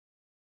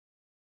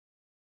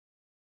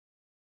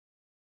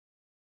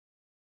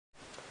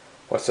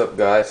What's up,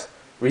 guys?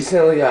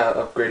 Recently I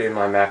upgraded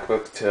my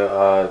MacBook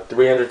to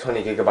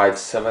 320 gigabytes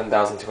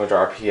 7200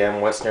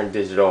 RPM Western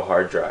Digital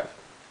hard drive.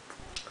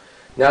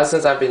 Now,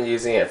 since I've been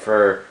using it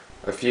for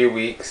a few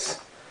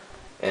weeks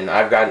and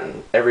I've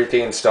gotten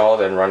everything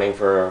installed and running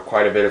for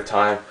quite a bit of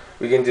time,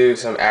 we can do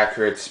some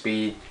accurate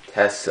speed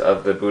tests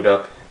of the boot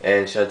up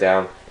and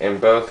shutdown in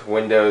both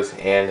Windows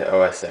and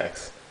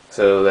OSX.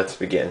 So let's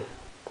begin.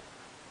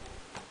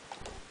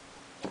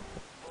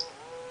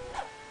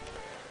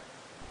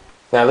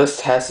 Now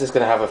this test is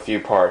going to have a few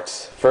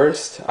parts.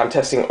 First, I'm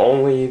testing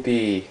only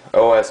the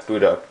OS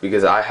boot up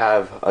because I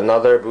have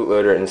another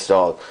bootloader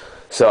installed,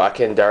 so I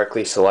can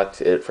directly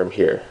select it from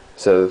here.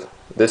 So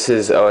this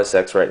is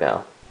OSX right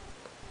now.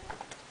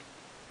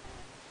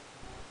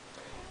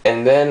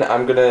 And then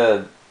I'm going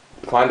to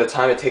find the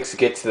time it takes to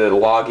get to the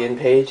login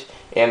page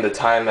and the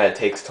time that it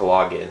takes to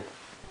log in.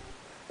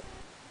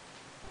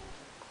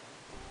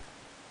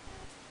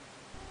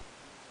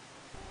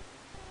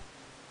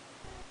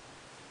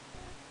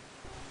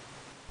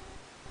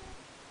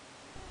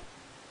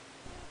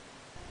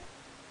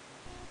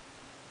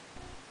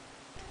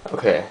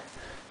 Okay,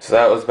 so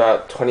that was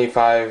about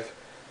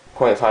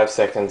 25.5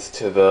 seconds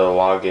to the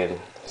login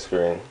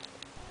screen.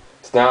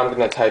 So now I'm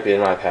going to type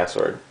in my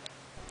password.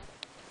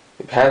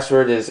 The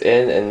password is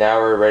in, and now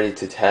we're ready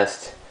to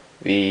test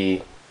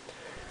the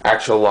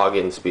actual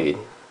login speed.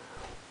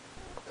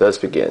 So let's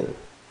begin.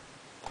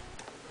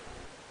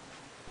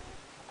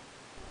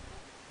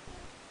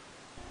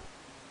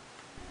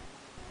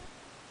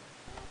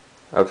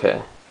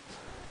 Okay.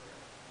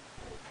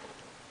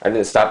 I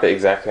didn't stop it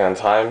exactly on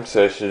time,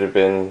 so it should have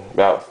been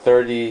about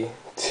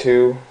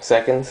 32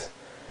 seconds.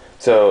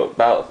 So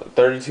about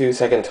 32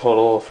 second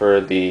total for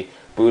the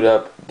boot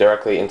up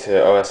directly into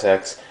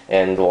OSX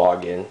and the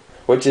login,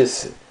 which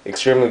is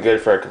extremely good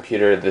for a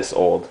computer this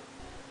old.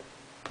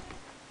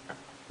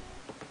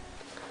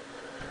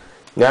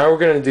 Now we're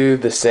going to do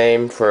the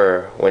same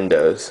for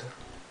Windows.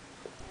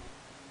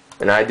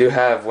 And I do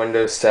have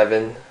Windows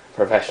 7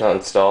 Professional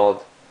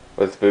installed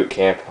with Boot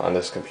Camp on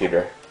this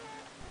computer.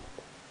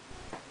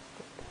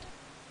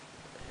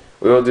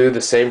 We will do the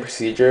same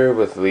procedure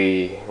with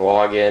the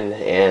login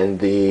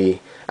and the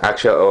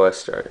actual OS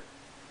start.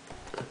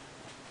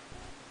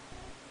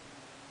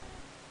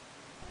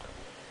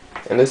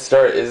 And this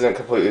start isn't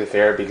completely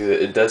fair because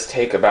it does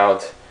take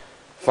about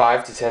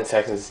 5 to 10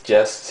 seconds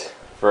just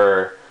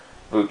for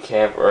Boot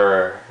Camp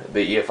or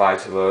the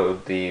EFI to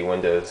load the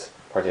Windows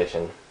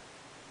partition.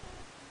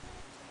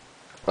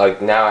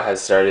 Like now it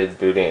has started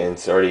booting and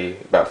it's already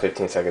about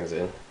 15 seconds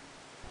in.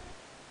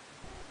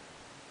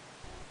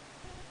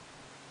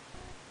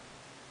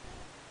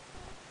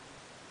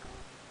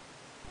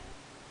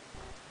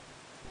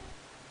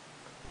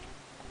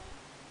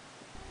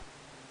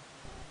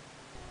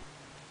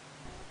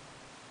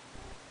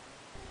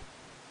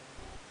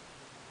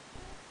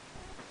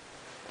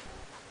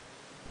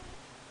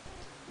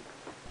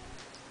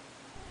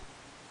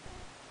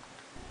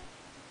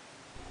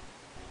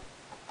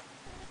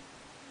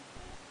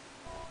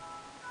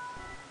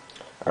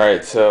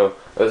 Alright, so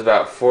it was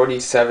about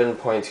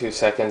 47.2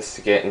 seconds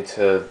to get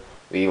into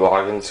the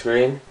login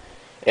screen,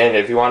 and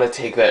if you want to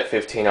take that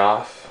 15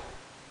 off,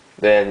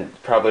 then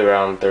probably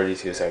around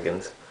 32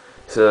 seconds.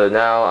 So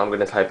now I'm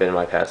going to type in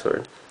my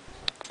password.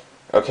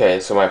 Okay,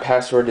 so my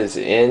password is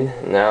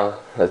in. Now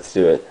let's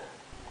do it.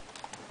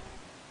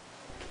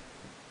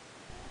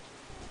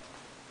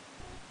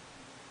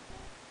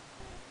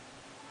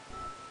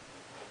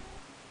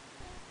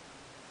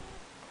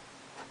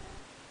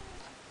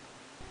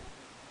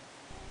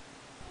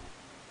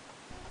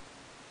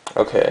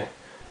 Okay,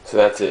 so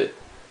that's it.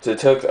 So it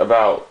took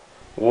about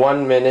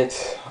 1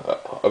 minute,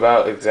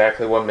 about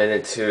exactly 1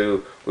 minute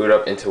to boot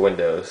up into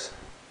Windows.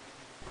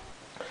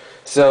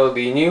 So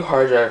the new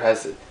hard drive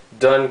has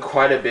done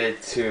quite a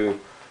bit to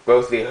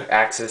both the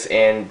access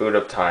and boot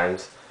up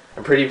times.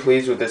 I'm pretty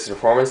pleased with this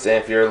performance,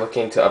 and if you're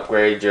looking to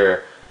upgrade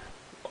your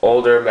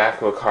older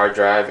MacBook hard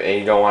drive and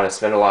you don't want to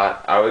spend a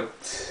lot, I would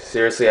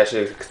seriously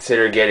actually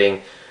consider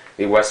getting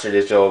the Western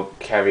Digital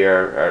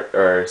Caviar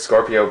or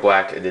Scorpio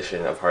Black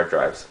edition of hard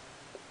drives.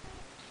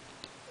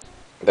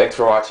 Thanks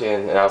for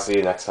watching, and I'll see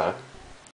you next time.